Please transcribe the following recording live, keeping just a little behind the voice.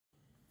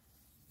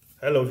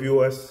Hello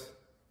viewers,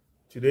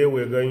 today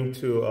we're going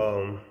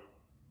to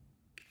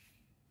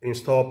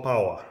install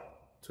power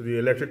to the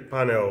electric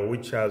panel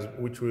which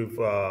we've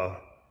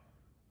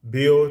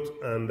built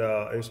and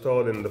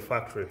installed in the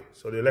factory.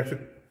 So the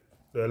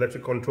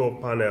electric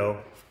control panel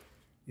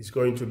is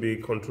going to be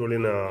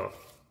controlling a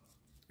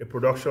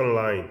production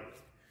line,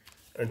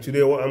 and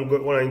today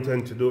what I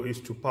intend to do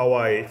is to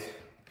power it.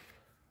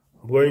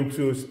 I'm going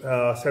to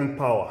send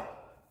power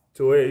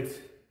to it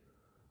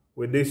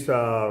with this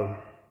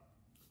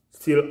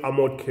steel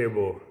armored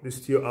cable. This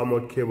steel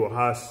armored cable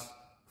has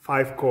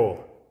 5 cores.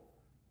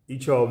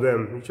 Each of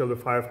the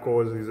 5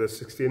 cores is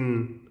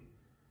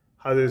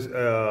has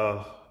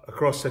a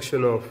cross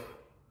section of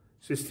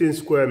 16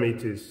 square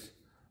meters.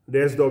 The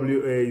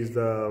SWA is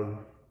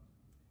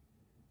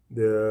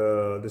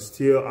the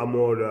steel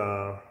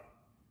armored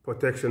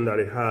protection that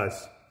it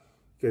has.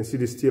 You can see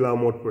the steel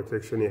armored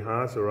protection it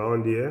has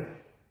around here.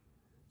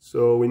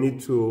 So we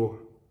need to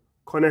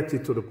connect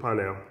it to the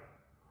panel.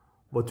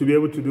 But to be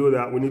able to do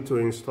that, we need to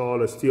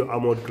install a steel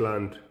armored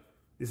gland.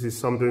 This is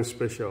something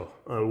special,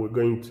 and I'm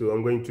going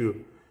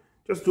to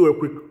just do a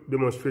quick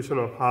demonstration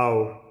of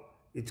how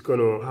it's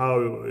gonna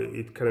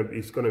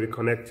be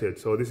connected.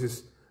 So this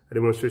is a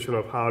demonstration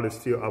of how the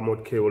steel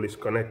armored cable is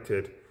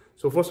connected.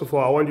 So first of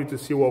all, I want you to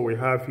see what we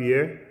have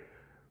here.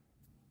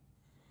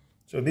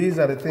 So these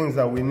are the things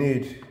that we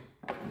need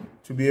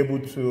to be able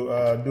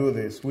to do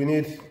this. We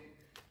need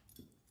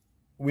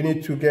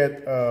to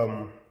get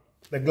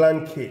the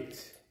gland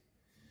kit.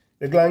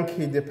 The gland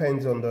kit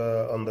depends on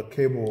the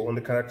cable, on the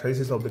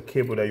characteristics of the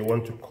cable that you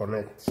want to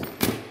connect.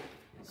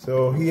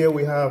 So here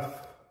we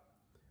have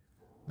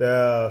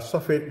the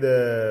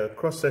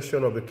cross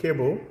section of the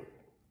cable,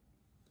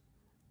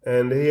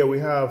 and here we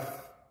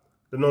have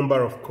the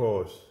number of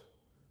cores.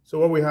 So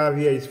what we have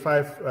here is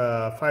five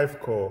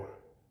core,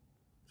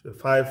 so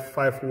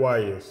five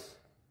wires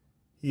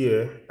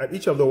here, and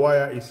each of the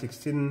wire is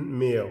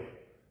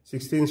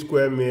 16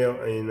 square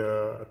mil in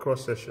a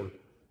cross section.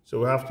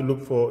 So we have to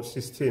look for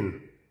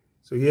 16.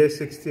 So here's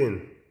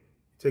 16.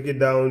 Take it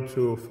down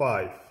to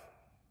 5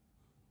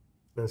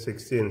 and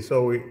 16.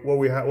 So what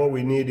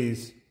we need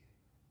is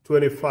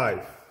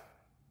 25.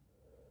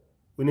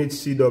 We need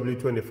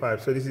CW25.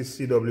 So this is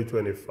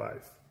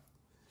CW25.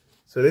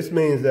 So this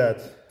means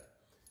that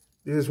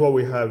this is what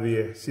we have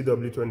here,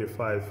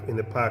 CW25 in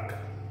the pack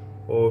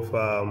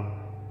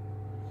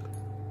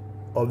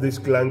of this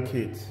gland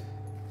kit.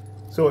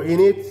 So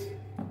in it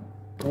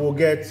we'll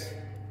get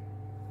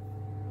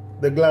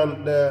the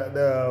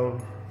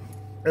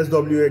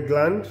SWA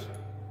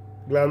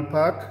gland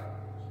pack.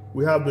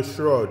 We have the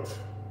shroud,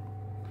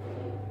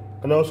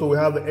 and also we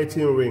have the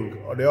 18 ring,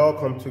 or they all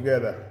come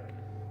together.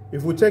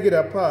 If we take it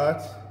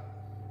apart,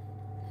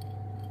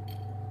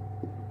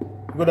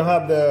 we're gonna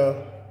have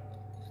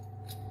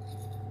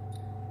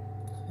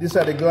these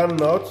are the gland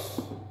nuts.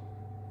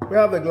 We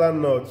have the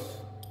gland nuts.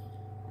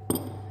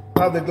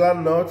 We have the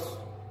gland nuts.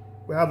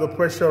 We have the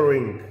pressure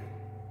ring,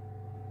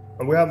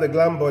 and we have the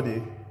gland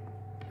body.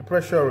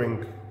 Pressure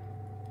ring.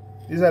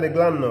 These are the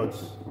gland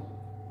nuts.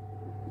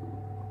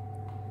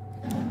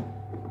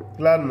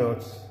 Gland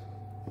nuts.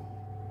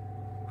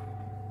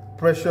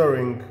 Pressure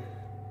ring.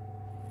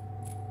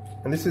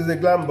 And this is the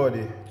gland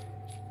body.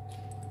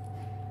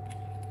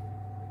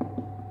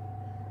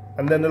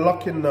 And then the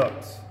locking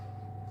nut.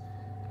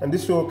 And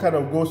this will kind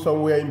of go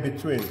somewhere in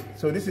between.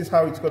 So this is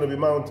how it's going to be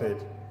mounted.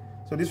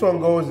 So this one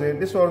goes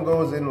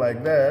in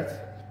like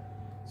that.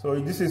 So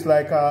this is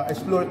like a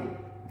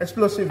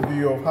explosive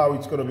view of how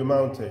it's going to be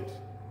mounted.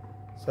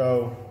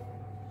 So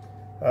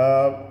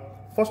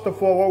first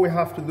of all, what we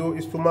have to do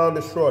is to mount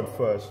the shroud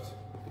first.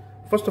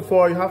 First of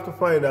all, you have to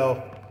find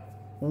out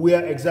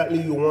where exactly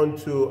you want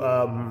to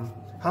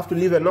have to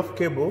leave enough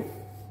cable,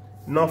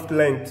 enough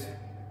length.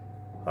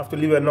 Have to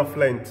leave enough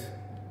length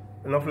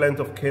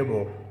of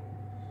cable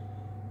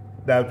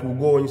that will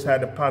go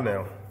inside the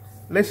panel.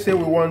 Let's say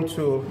we want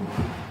to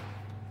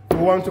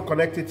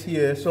connect it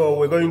here, so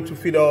we're going to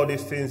feed all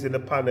these things in the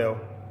panel.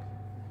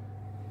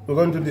 We're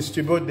going to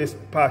distribute this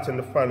part in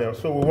the panel,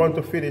 so we want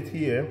to fit it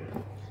here.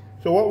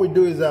 So what we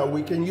do is that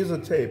we can use a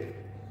tape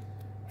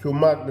to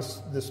mark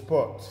the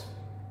spot.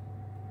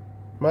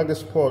 Mark the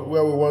spot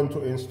where we want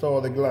to install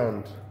the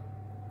gland.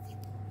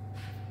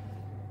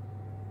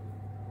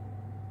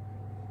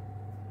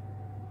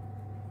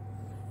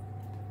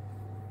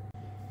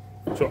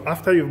 So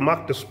after you've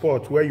marked the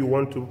spot where you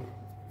want to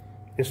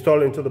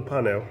install into the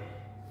panel,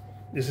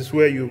 this is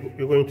where you're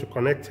going to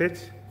connect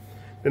it.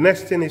 The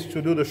next thing is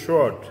to do the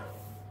shroud.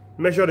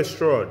 Measure the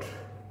shroud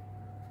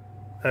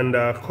and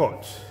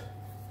cut.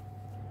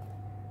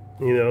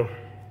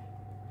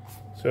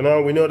 So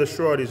now we know the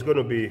shroud is going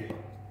to be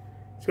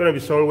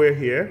somewhere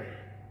here.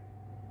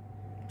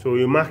 So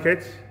we mark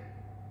it.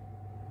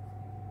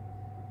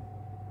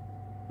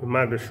 We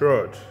mark the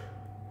shroud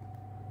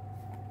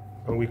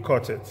and we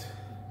cut it.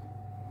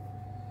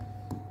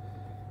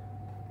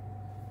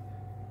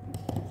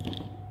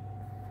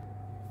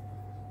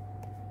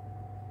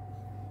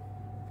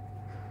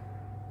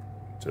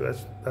 So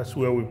that's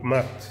where we've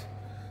marked.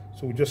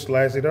 So we just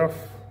slice it off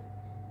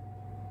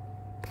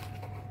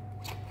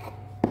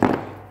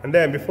And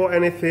then before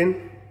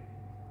anything,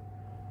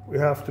 we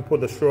have to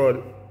put the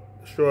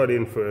shroud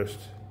in first.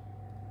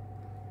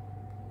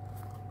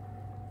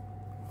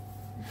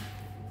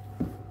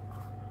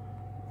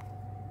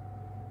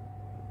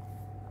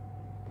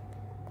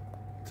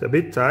 It's a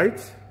bit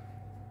tight.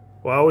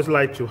 Well, I always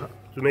like to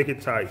make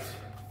it tight.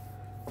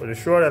 But the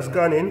shroud has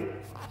gone in.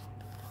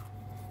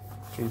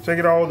 So we take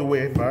it all the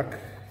way back.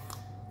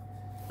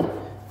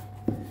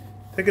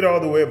 Take it all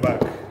the way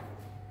back.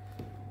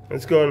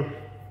 It's gone.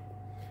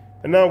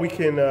 And now we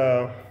can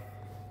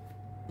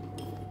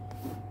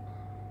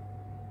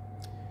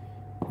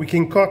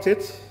cut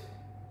it.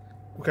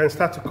 We can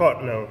start to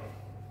cut now.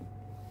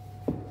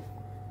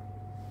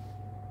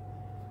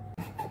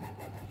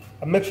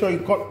 And make sure you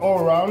cut all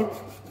around.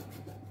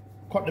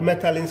 Cut the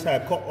metal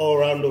inside, cut all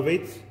around of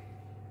it.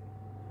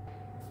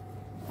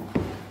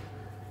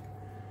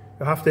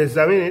 You have to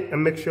examine it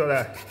and make sure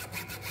that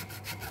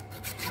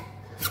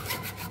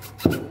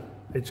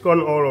it's gone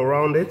all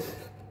around it.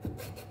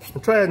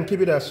 And try and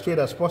keep it as straight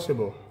as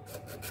possible.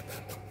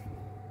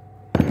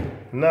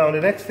 Now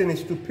the next thing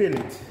is to peel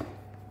it.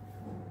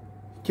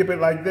 Keep it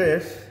like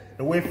this,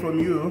 away from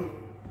you.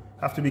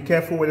 Have to be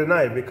careful with the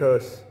knife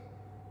because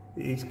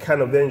it's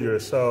kind of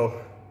dangerous. So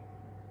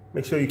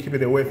make sure you keep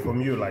it away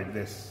from you like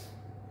this.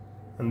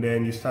 And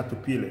then you start to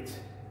peel it.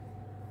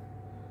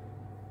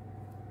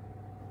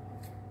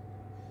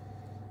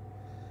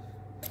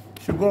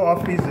 It should go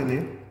off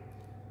easily.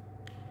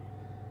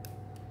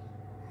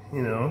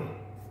 You know.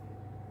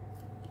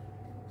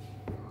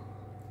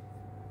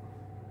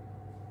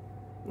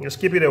 Just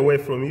keep it away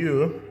from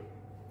you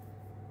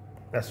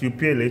as you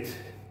peel it.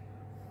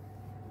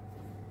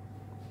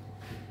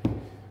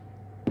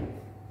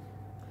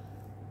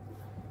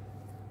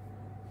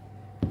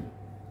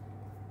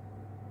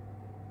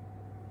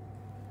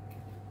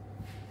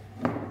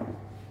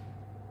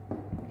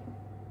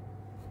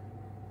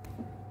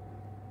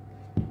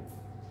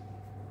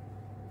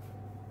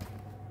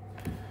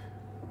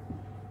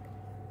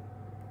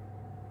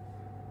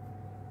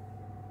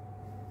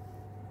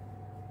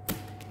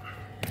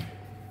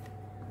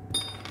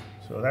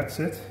 So that's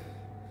it.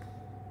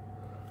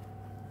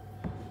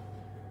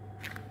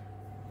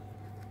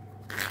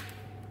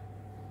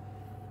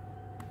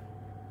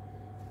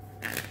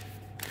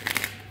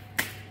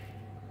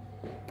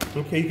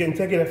 Okay, you can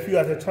take it a few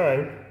at a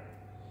time,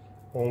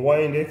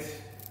 unwind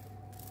it.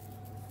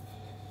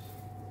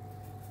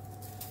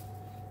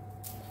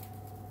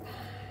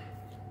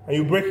 And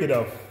you break it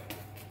off.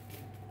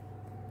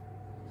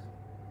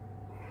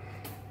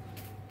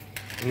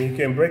 And you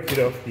can break it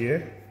off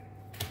here.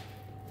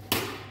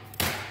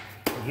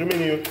 Assuming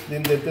the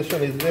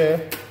indentation is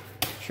there,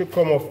 should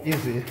come off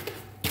easy.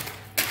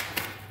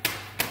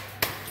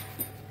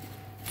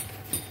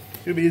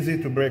 Should be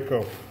easy to break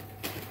off.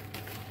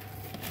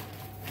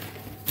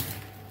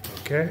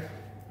 Okay.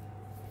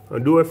 I'll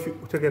do a few.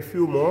 Take a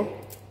few more.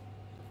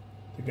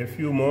 Take a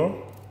few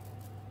more.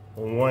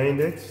 Unwind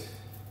it.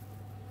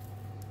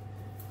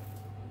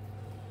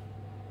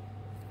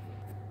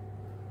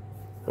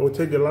 And we'll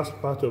take the last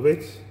part of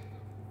it.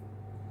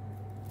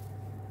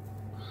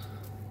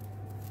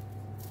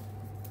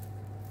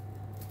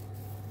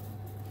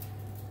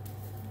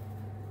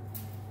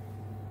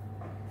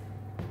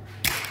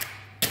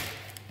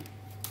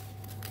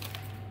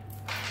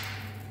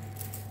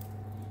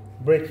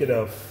 Break it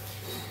off.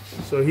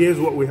 So here's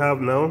what we have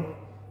now.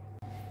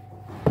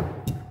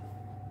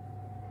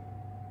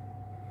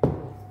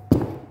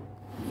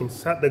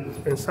 Insert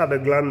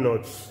the gland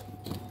nuts.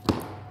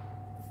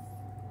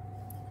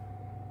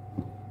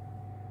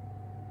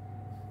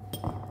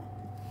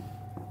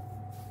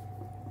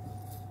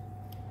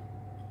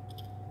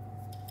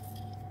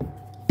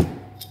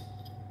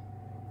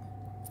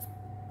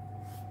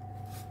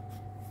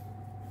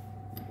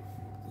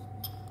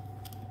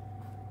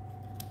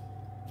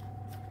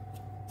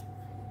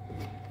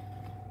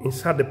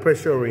 Insert the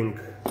pressure ring.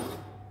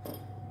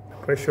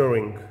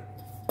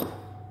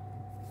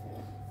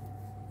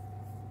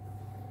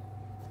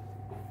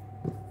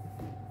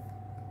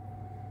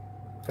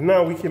 And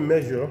now we can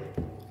measure.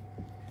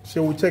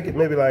 So we take it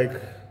maybe like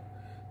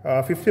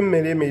 15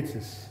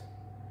 millimeters.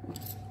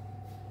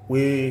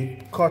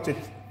 We cut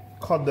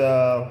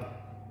the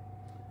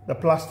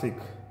plastic,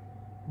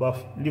 but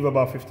leave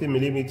about 15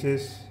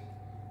 millimeters,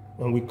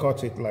 and we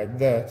cut it like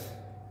that.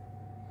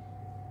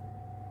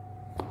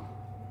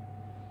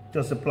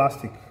 Just the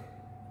plastic.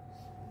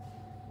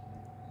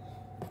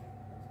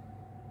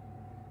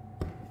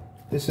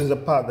 This is the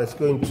part that's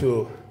going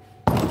to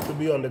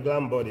be on the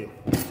gland body.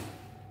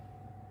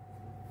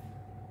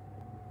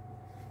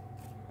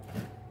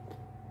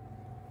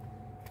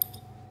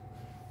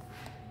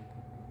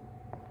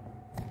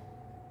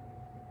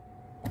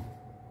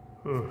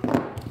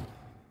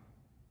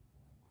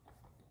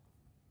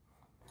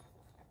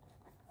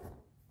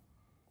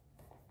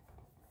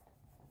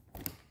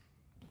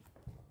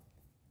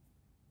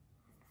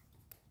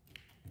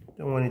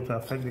 Don't want it to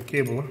affect the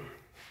cable.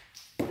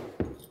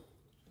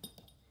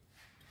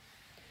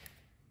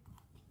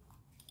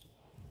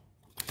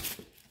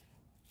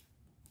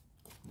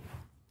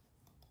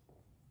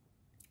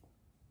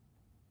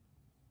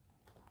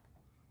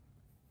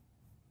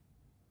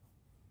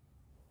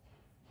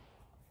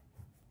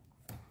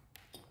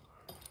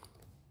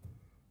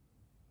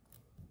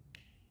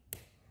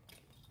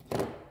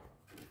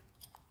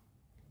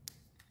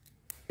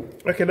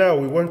 Okay, now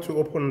we want to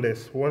open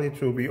this. We want it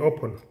to be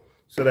open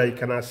so that it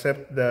can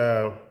accept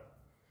the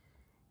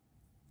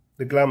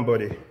gland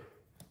body.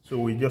 So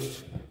we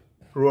just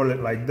roll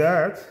it like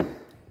that.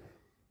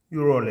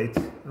 You roll it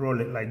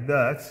like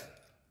that.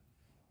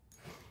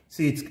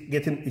 See,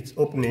 it's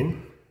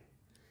opening.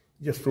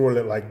 Just roll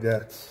it like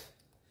that,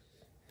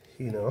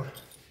 you know.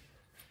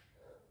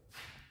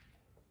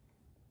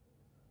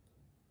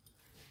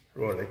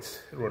 Roll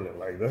it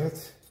like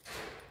that.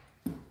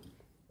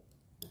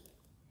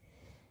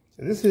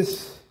 So this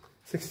is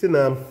 16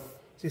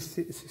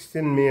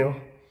 mil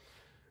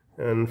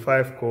and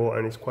 5 core,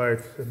 and it's quite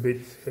a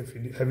bit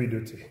heavy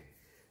duty.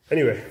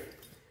 Anyway,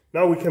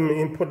 now we can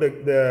input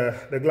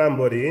the gland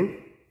body in.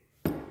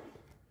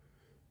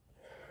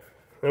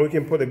 And we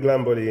can put the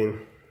gland body in.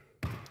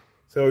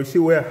 So you see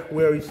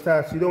where it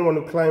starts. You don't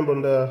want to climb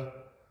on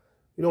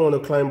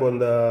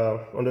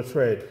the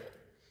thread.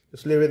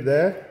 Just leave it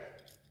there,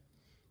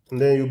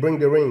 and then you bring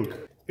the ring.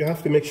 You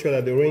have to make sure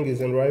that the ring is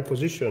in the right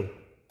position.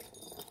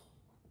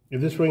 If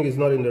this ring is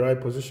not in the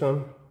right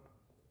position,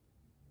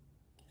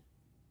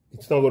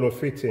 it's not going to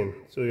fit in.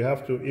 So you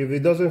have to, if it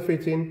doesn't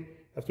fit in, you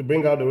have to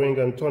bring out the ring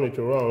and turn it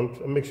around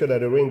and make sure that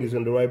the ring is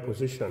in the right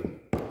position.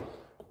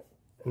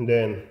 And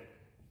then,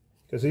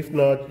 because if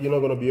not, you're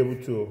not going to be able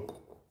to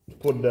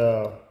put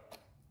the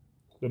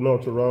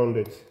knot around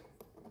it.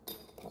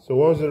 So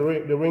once the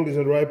ring is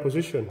in the right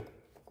position,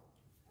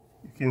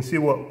 you can see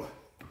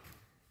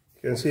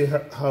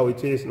how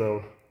it is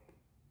now.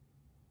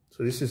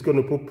 So this is going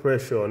to put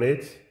pressure on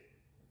it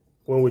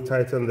when we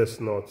tighten this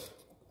knot,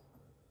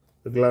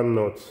 the gland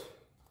knot.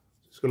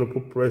 It's going to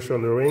put pressure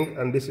on the ring,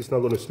 and this is not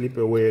going to slip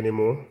away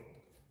anymore.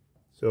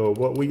 So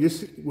what we're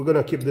going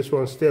to keep this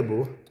one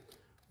stable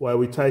while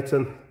we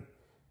tighten.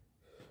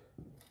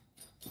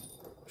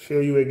 Show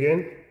you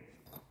again.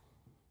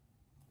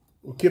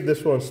 We'll keep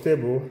this one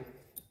stable,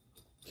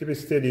 keep it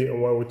steady,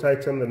 and while we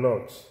tighten the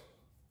knots.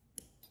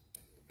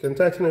 You can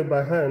tighten it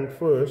by hand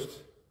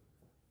first.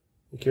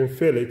 You can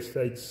feel it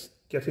that it's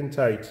getting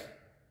tight,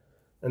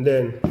 and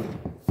then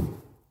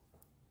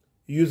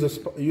use a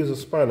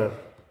spanner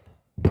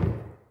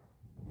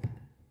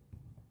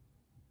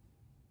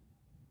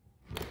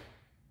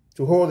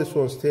to hold this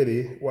one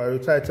steady while you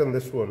tighten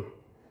this one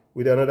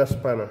with another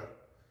spanner.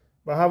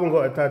 But I haven't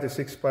got a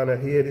 36 spanner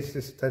here. This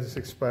is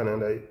 36 spanner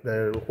that I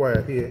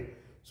require here.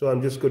 So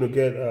I'm just going to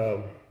get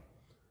a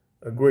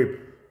grip.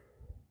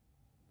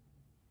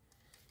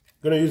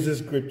 I'm going to use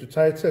this grip to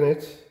tighten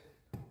it,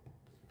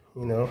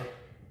 you know,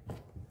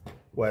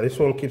 while this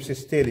one keeps it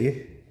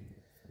steady.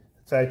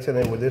 Tighten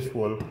it with this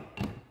one.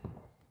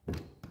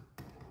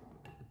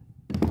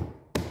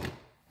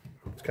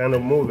 It's kind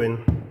of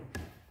moving.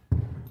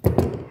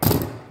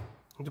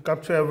 To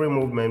capture every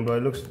movement, but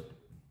it looks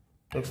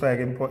like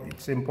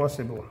it's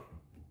impossible.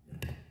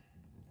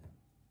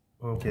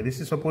 Okay, this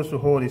is supposed to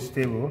hold it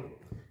stable.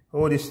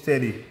 Hold it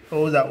steady.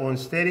 Hold that one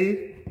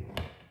steady.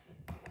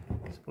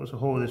 It's supposed to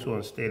hold this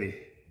one steady.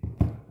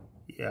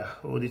 Yeah,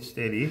 hold it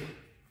steady.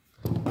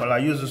 Well, I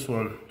use this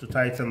one to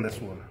tighten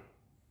this one.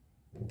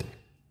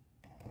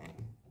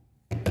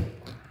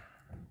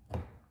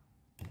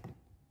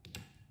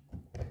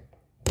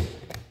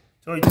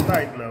 So it's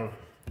tight now.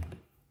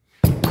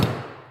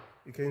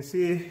 You can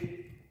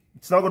see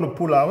it's not going to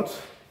pull out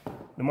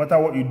no matter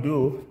what you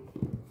do.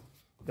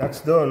 That's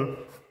done.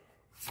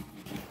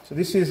 So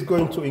this is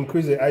going to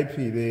increase the IP,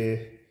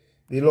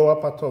 the lower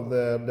part of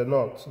the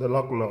knot, the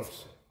lock knot,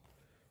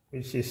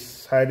 which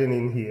is hiding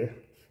in here.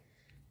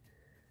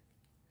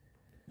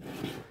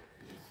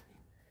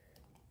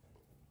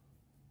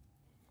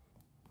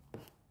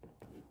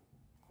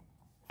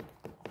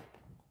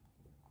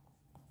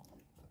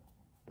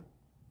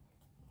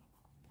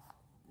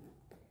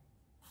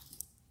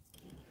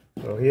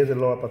 So here's the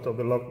lower part of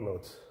the lock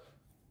nut.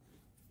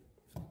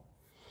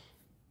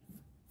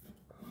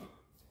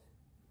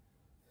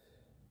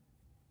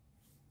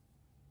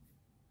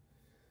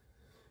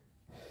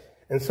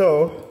 And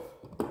so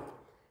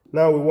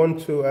now we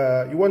want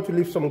to you want to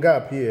leave some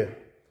gap here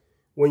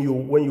when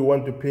you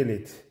want to peel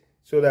it,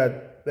 so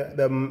that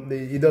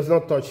it does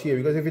not touch here,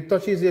 because if it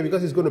touches here,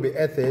 because it's going to be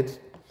earthed,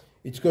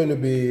 it's going to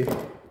be,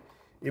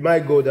 it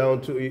might go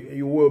down to,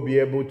 you will be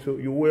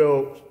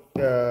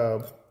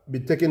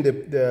taking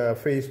the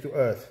face to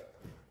earth.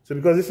 So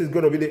because this is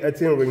going to be the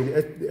earthing ring,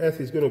 the earth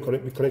is going to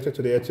be connected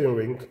to the earthing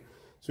ring,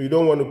 so you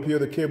don't want to peel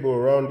the cable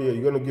around here.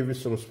 You're going to give it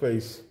some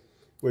space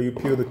where you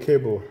peel the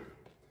cable.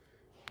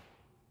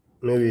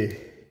 Maybe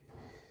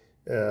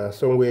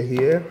somewhere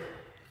here.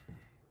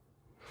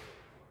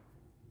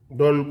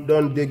 Don't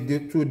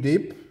dig too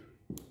deep.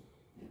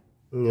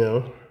 You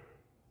know.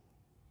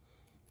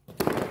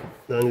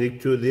 Don't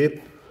dig too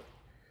deep.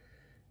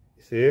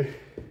 See?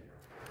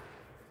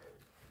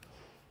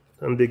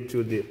 Don't dig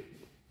too deep.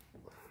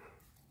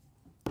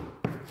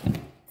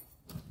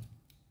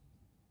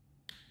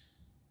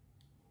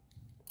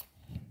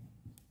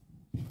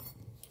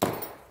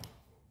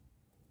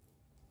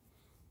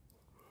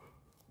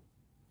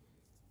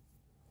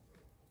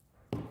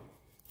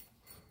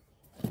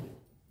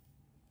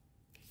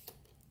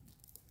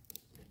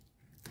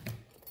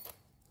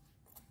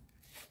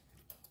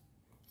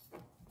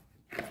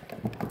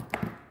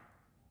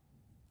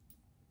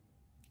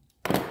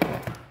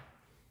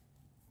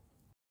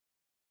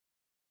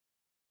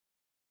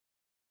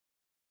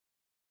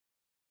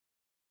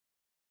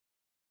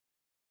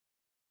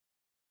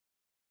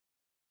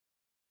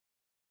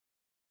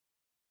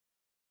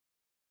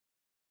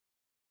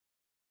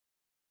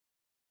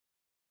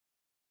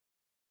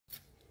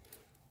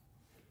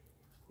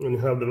 And you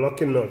have the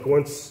locking nut.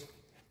 Once,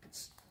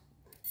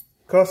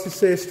 because it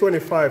says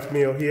 25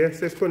 mil here, it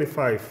says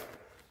 25.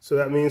 So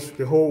that means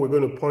the hole we're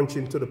going to punch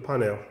into the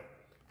panel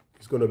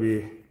is going to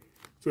be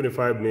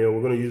 25 mil.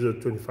 We're going to use a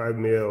 25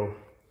 mil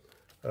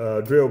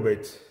drill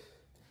bit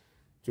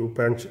to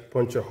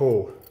punch a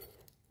hole.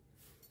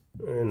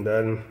 And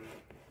then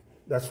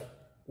that's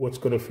what's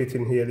going to fit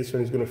in here. This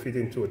one is going to fit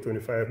into a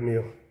 25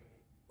 mil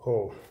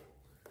hole.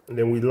 And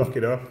then we lock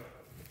it up.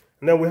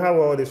 And then we have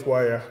all this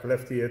wire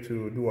left here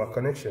to do our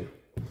connection.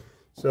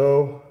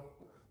 So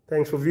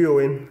thanks for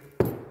viewing.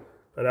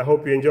 And I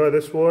hope you enjoy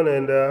this one.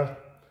 And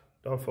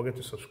don't forget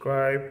to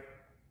subscribe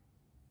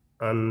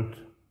and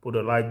put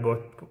a like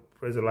button,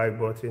 press the like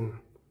button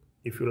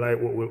if you like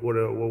what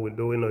we're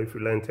doing or if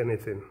you learned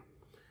anything.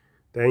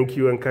 Thank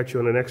you and catch you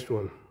on the next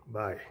one.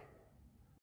 Bye.